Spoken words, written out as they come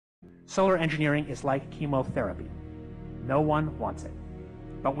Solar engineering is like chemotherapy. No one wants it.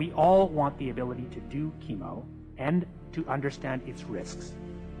 But we all want the ability to do chemo and to understand its risks,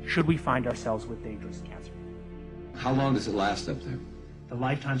 should we find ourselves with dangerous cancer. How long does it last up there? The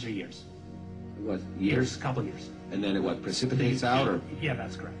lifetimes are years. What, years? A couple years. And then it what, precipitates out, or Yeah,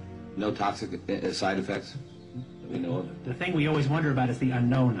 that's correct. no toxic side effects that we know of? The thing we always wonder about is the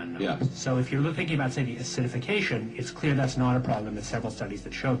unknown. Yeah. So if you're thinking about, say, the acidification, it's clear that's not a problem. There's several studies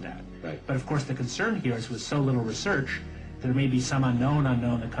that showed that. Right. But of course the concern here is with so little research, there may be some unknown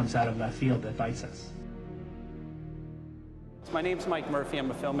that comes out of left field that bites us. My name's Mike Murphy. I'm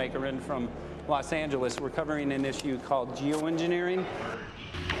a filmmaker in from Los Angeles. We're covering an issue called geoengineering.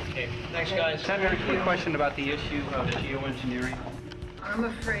 Okay, thanks guys. Senator, a quick question about the issue of geoengineering. I'm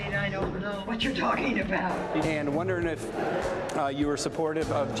afraid I don't know what you're talking about. And wondering if you were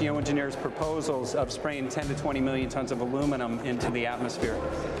supportive of geoengineers' proposals of spraying 10 to 20 million tons of aluminum into the atmosphere.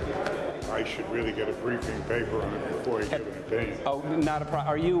 I should really get a briefing paper on it before I give an opinion. Oh, not a problem.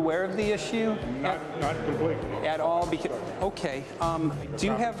 Are you aware of the issue? Not completely. At all? Because, okay. Do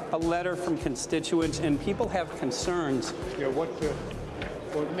you have a letter from constituents, and people have concerns? Yeah, what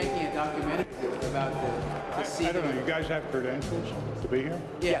We're making a documentary about the I don't know, you guys have credentials to be here?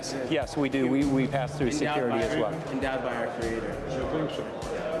 Yes, yes, we do. We pass through security as well. Endowed by our creator. I think so.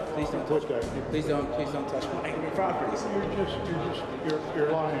 Please don't touch me. Please don't touch my property.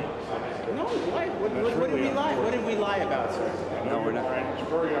 You're lying. No, why? What did we lie? What did we lie about, sir? No, we're not.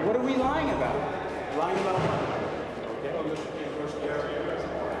 What are we lying about? Lying about what?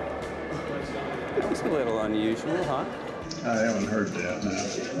 It's a little unusual, huh? I haven't heard that, no.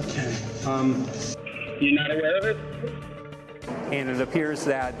 You're not aware of it? And it appears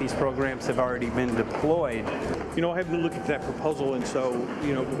that these programs have already been deployed. You know, I haven't looked at that proposal, and so,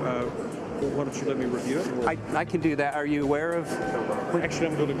 you know, why don't you let me review it? I can do that. Are you aware of? Actually,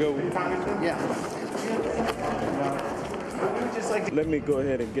 I'm going to go. Yeah. Let me go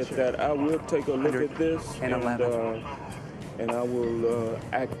ahead and get that. I will take a look at this, and I will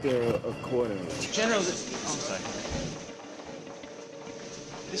act accordingly. General,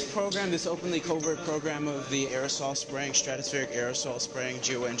 this program, this openly covert program of the aerosol spraying, stratospheric aerosol spraying,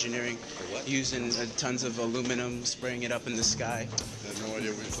 geoengineering, using tons of aluminum, spraying it up in the sky. I have no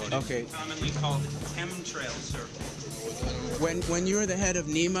idea what you're talking about. Okay. Commonly called chemtrails, sir. When you were the head of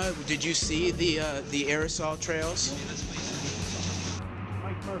NEMA, did you see the aerosol trails?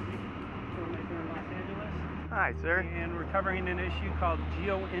 Mike Murphy, filmmaker in Los Angeles. Hi, sir. And we're covering an issue called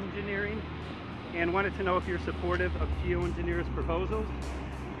geoengineering, and wanted to know if you're supportive of geoengineers' proposals.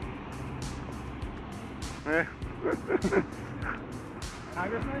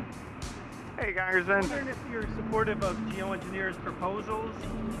 Congressman? Hey, Congressman. I'm wondering if you're supportive of geoengineers' proposals,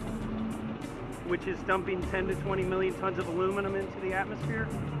 which is dumping 10 to 20 million tons of aluminum into the atmosphere.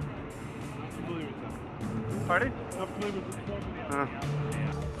 I'm familiar with that. Pardon? I'm familiar with the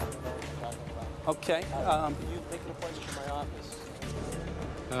Okay. You make an appointment for my office.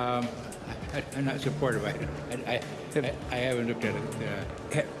 I'm not supportive. I haven't looked at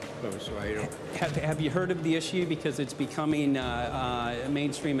it close, so I don't. Have you heard of the issue? Because it's becoming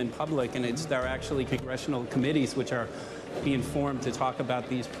mainstream in public, and there are actually congressional committees which are being formed to talk about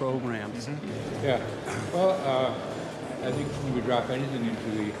these programs. Mm-hmm. Yeah. Well, I think when we drop anything into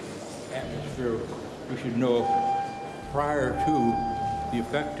the atmosphere, we should know prior to the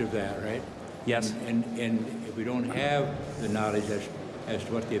effect of that, right? Yes. And if we don't have the knowledge as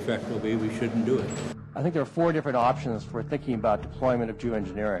to what the effect will be, we shouldn't do it. I think there are 4 different options for thinking about deployment of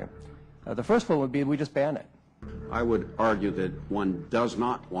geoengineering. The first one would be we just ban it. I would argue that one does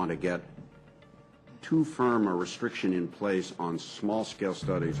not want to get too firm a restriction in place on small-scale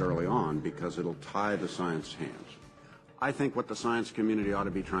studies early on because it'll tie the science hands. I think what the science community ought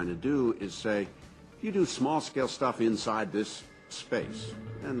to be trying to do is say, if you do small-scale stuff inside this space,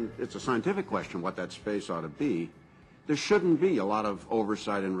 and it's a scientific question what that space ought to be, there shouldn't be a lot of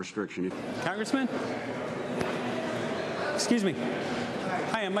oversight and restriction. Congressman? Excuse me.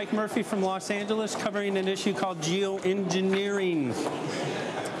 Hi, I'm Mike Murphy from Los Angeles, covering an issue called geoengineering.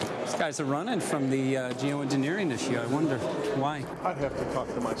 These guys are running from the geoengineering issue. I wonder why. I'd have to talk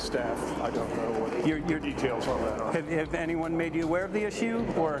to my staff. I don't know what your details on that are. Have anyone made you aware of the issue,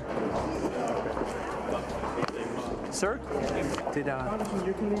 or? Sir? Congressman,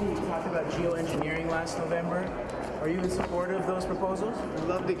 your committee talked about geoengineering last November. Are you in support of those proposals? I'd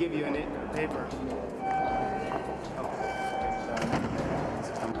love to give you a paper.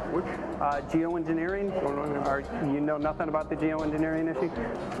 Which? Geoengineering? You know nothing about the geoengineering issue?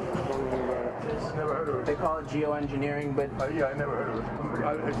 this? Never heard of it. They call it geoengineering, but... yeah, I never heard of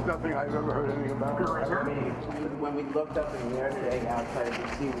it. It's nothing I've ever heard anything about. I mean, when we looked up in the air today outside of the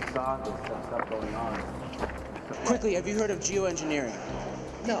sea, we saw this stuff going on. Quickly, have you heard of geoengineering?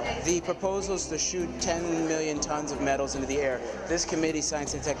 No. The proposal is to shoot 10 million tons of metals into the air. This committee,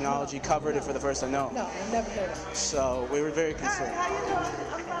 Science and Technology, covered it for the first time. No, I've never heard of it. So we were very concerned. How you doing?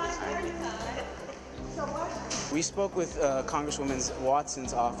 I'm fine. So what? We spoke with Congresswoman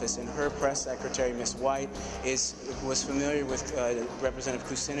Watson's office, and her press secretary, Ms. White, was familiar with Representative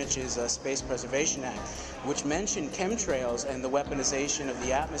Kucinich's Space Preservation Act, which mentioned chemtrails and the weaponization of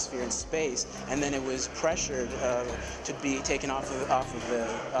the atmosphere and space, and then it was pressured to be taken off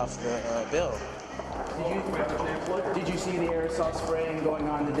the bill. Did you see the aerosol spraying going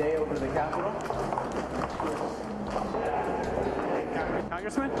on today over the Capitol?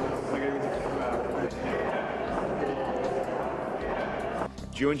 Congressman?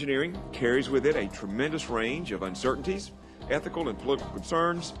 Geoengineering carries with it a tremendous range of uncertainties, ethical and political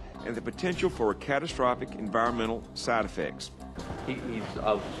concerns, and the potential for catastrophic environmental side effects.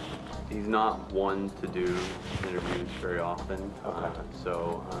 He's not one to do interviews very often, not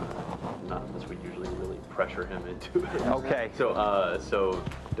unless we usually really pressure him into it. Okay. So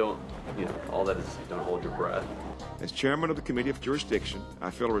don't, all that is, don't hold your breath. As chairman of the Committee of Jurisdiction,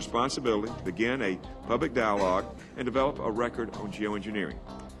 I feel a responsibility to begin a public dialogue and develop a record on geoengineering.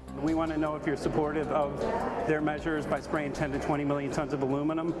 We want to know if you're supportive of their measures by spraying 10 to 20 million tons of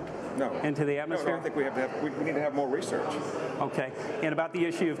aluminum into the atmosphere? No, I think we need to have more research. Okay. And about the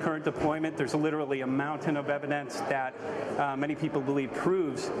issue of current deployment, there's literally a mountain of evidence that many people believe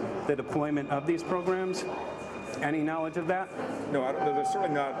proves the deployment of these programs. Any knowledge of that? No, there's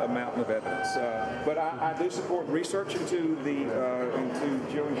certainly not a mountain of evidence, but I do support research into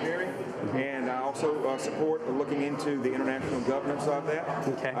geoengineering, and I also support looking into the international governance of that.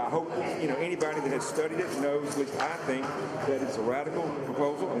 Okay. I hope anybody that has studied it knows, at least I think, that it's a radical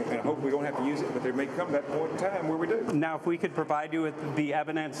proposal, and I hope we don't have to use it, but there may come that point in time where we do. Now, if we could provide you with the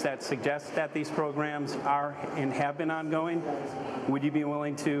evidence that suggests that these programs are and have been ongoing, would you be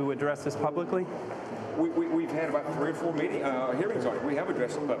willing to address this publicly? We've had about 3 or 4 hearings on it. We have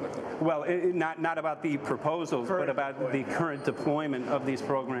addressed it publicly. Well, not about the proposals, but about the current deployment of these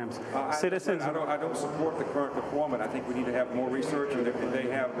programs. Citizens. I don't support the current deployment. I think we need to have more research, and they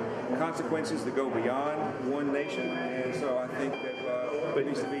have consequences that go beyond one nation. And so I think that there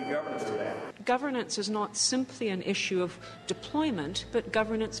needs to be governance to that. Governance is not simply an issue of deployment, but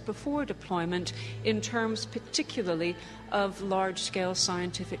governance before deployment in terms particularly of large-scale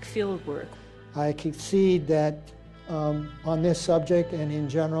scientific fieldwork. I concede that on this subject and in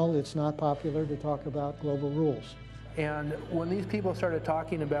general, it's not popular to talk about global rules. And when these people started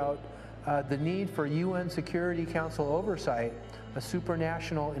talking about the need for UN Security Council oversight, a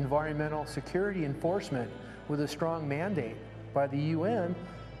supranational environmental security enforcement with a strong mandate by the UN,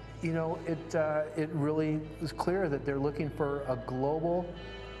 it really was clear that they're looking for a global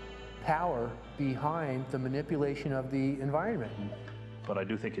power behind the manipulation of the environment. But I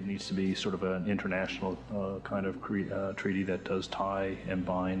do think it needs to be sort of an international kind of treaty that does tie and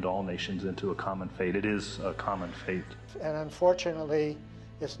bind all nations into a common fate. It is a common fate. And unfortunately,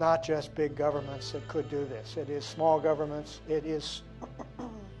 it's not just big governments that could do this. It is small governments. It is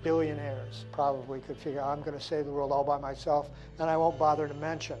billionaires probably could figure, I'm going to save the world all by myself, and I won't bother to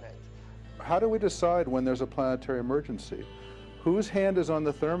mention it. How do we decide when there's a planetary emergency? Whose hand is on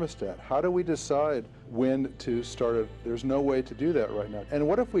the thermostat? How do we decide when to start it? There's no way to do that right now. And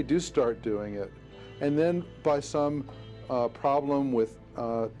what if we do start doing it, and then by some problem with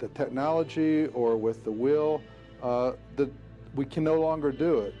the technology or with the will, we can no longer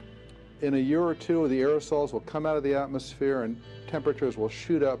do it? In a year or two, the aerosols will come out of the atmosphere and temperatures will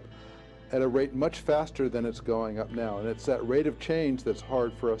shoot up at a rate much faster than it's going up now. And it's that rate of change that's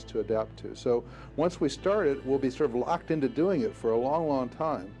hard for us to adapt to. So once we start it, we'll be sort of locked into doing it for a long, long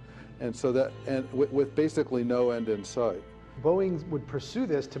time. And so that, and with basically no end in sight. Boeing would pursue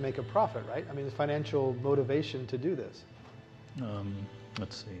this to make a profit, right? I mean, the financial motivation to do this.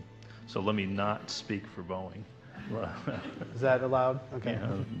 Let's see. So let me not speak for Boeing. Is that allowed? Okay.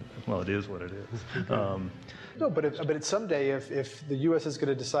 Yeah, well, it is what it is. No, but someday, if the U.S. is going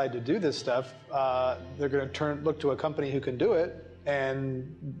to decide to do this stuff, they're going to look to a company who can do it,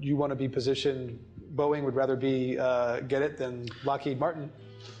 and you want to be positioned. Boeing would rather get it than Lockheed Martin.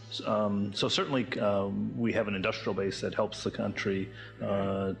 So certainly we have an industrial base that helps the country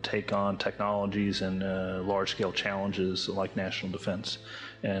take on technologies and large-scale challenges like national defense.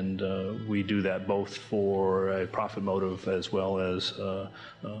 And we do that both for a profit motive as well as,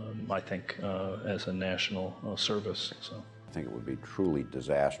 I think, as a national service. So I think it would be truly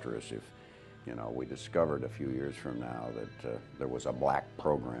disastrous if you know, we discovered a few years from now that there was a black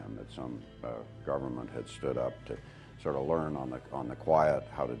program that some government had stood up to sort of learn on the quiet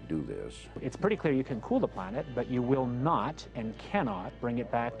how to do this. It's pretty clear you can cool the planet, but you will not and cannot bring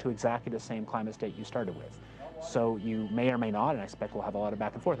it back to exactly the same climate state you started with. So you may or may not, and I expect we'll have a lot of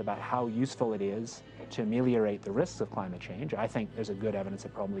back and forth about how useful it is to ameliorate the risks of climate change. I think there's a good evidence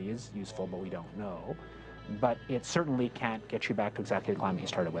it probably is useful, but we don't know. But it certainly can't get you back to exactly the climate you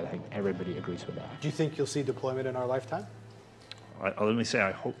started with. I think everybody agrees with that. Do you think you'll see deployment in our lifetime? Let me say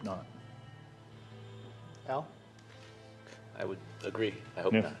I hope not. Al? I would agree. I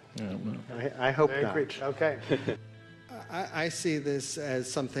hope not. I hope They not. agreed. Okay. I see this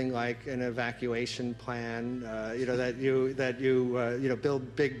as something like an evacuation plan. You know, that you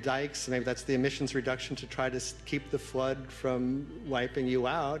build big dikes. Maybe that's the emissions reduction to try to keep the flood from wiping you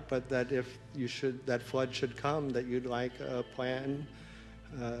out. But that if that flood should come, that you'd like a plan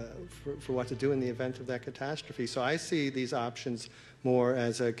for what to do in the event of that catastrophe. So I see these options more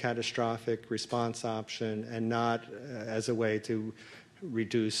as a catastrophic response option and not as a way to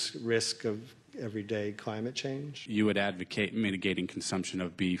reduce risk of everyday climate change. You would advocate mitigating consumption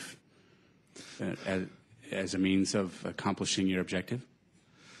of beef as a means of accomplishing your objective?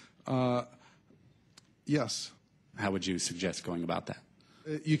 Yes. How would you suggest going about that?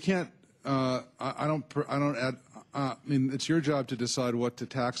 You can't. I mean, it's your job to decide what to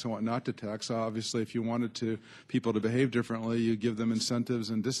tax and what not to tax. Obviously, if you wanted people to behave differently, you give them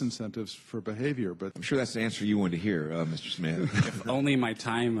incentives and disincentives for behavior. But I'm sure that's the answer you wanted to hear, Mr. Smith. If only my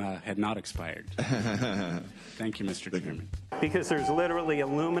time had not expired. Thank you, Mr. Chairman. Because there's literally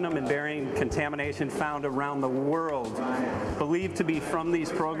aluminum and barium contamination found around the world, believed to be from these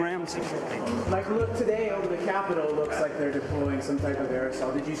programs. Like, look, today over the Capitol, looks like they're deploying some type of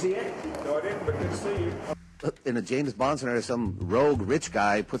aerosol. Did you see it? No, I didn't, but good to see you. In a James Bond scenario, some rogue rich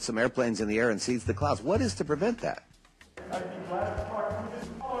guy puts some airplanes in the air and seeds the clouds. What is to prevent that?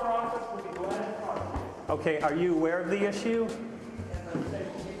 Okay, are you aware of the issue?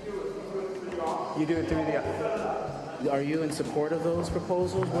 You do it through the... Are you in support of those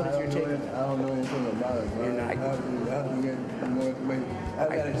proposals? What is your take? I don't know anything about it. You're not. I have to get more information. I've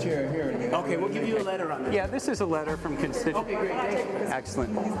got a chair here. Okay, we'll give you a letter on this. Yeah, this is a letter from constituents. Okay, great. Thank you.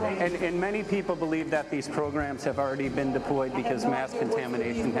 Excellent. And many people believe that these programs have already been deployed because mass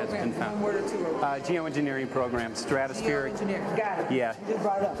contamination has been found. Geoengineering programs, stratospheric. Got it. Yeah. You just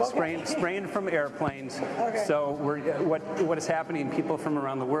brought it up. Spraying from airplanes. Okay. So what is happening? People from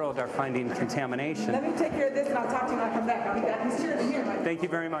around the world are finding contamination. Let me take care of this and I'll talk to you when I come back. I'll be back. He's here. Thank you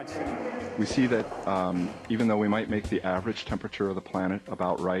very much. We see that even though we might make the average temperature of the planet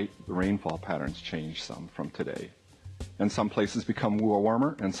about right, the rainfall patterns change some from today. And some places become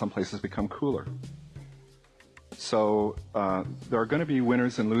warmer and some places become cooler. So there are going to be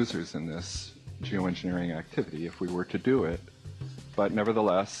winners and losers in this geoengineering activity if we were to do it. But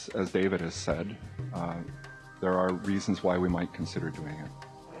nevertheless, as David has said, there are reasons why we might consider doing it.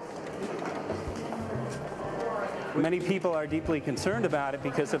 Many people are deeply concerned about it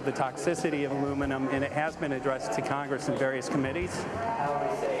because of the toxicity of aluminum, and it has been addressed to Congress in various committees.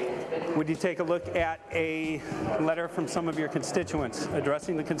 Would you take a look at a letter from some of your constituents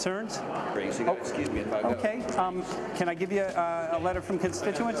addressing the concerns? Excuse me if I go. Okay. Can I give you a letter from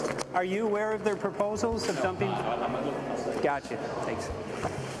constituents? Are you aware of their proposals of dumping? Gotcha. Thanks.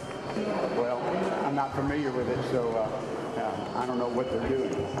 Well, I'm not familiar with it, so I don't know what they're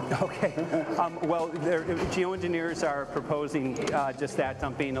doing. Okay. Well, geoengineers are proposing just that,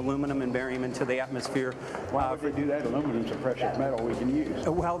 dumping aluminum and barium into the atmosphere. Why would they do that? Aluminum's a precious metal we can use.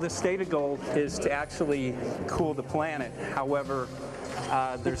 Well, the stated goal is to actually cool the planet. However,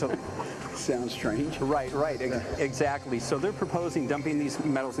 there's a... Sounds strange. Right, exactly. So they're proposing dumping these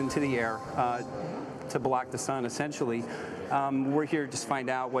metals into the air to block the sun, essentially. We're here to just find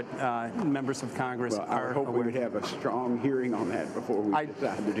out what members of Congress are I hope aware. we would have a strong hearing on that before we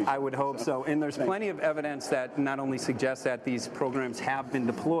decide to do something. I would hope so. And there's plenty of evidence that not only suggests that these programs have been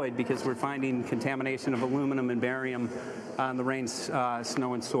deployed, because we're finding contamination of aluminum and barium on the rain,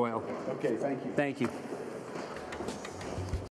 snow, and soil. Okay, thank you. Thank you.